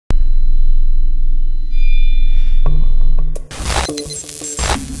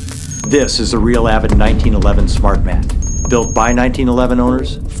This is the real Avid 1911 Smart Mat, built by 1911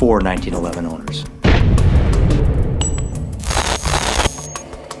 owners for 1911 owners.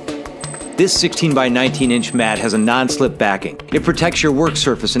 This 16 by 19 inch mat has a non-slip backing. It protects your work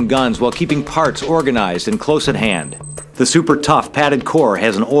surface and guns while keeping parts organized and close at hand. The super tough padded core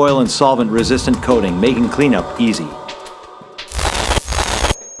has an oil and solvent resistant coating, making cleanup easy.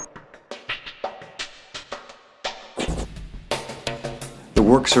 The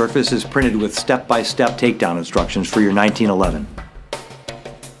work surface is printed with step-by-step takedown instructions for your 1911.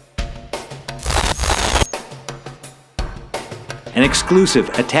 An exclusive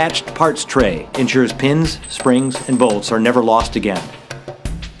attached parts tray ensures pins, springs, and bolts are never lost again.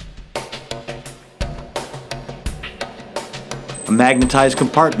 A magnetized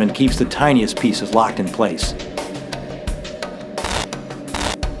compartment keeps the tiniest pieces locked in place.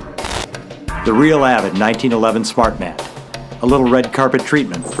 The real Avid 1911 Smart Mat. A little red carpet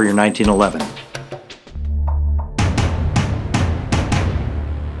treatment for your 1911.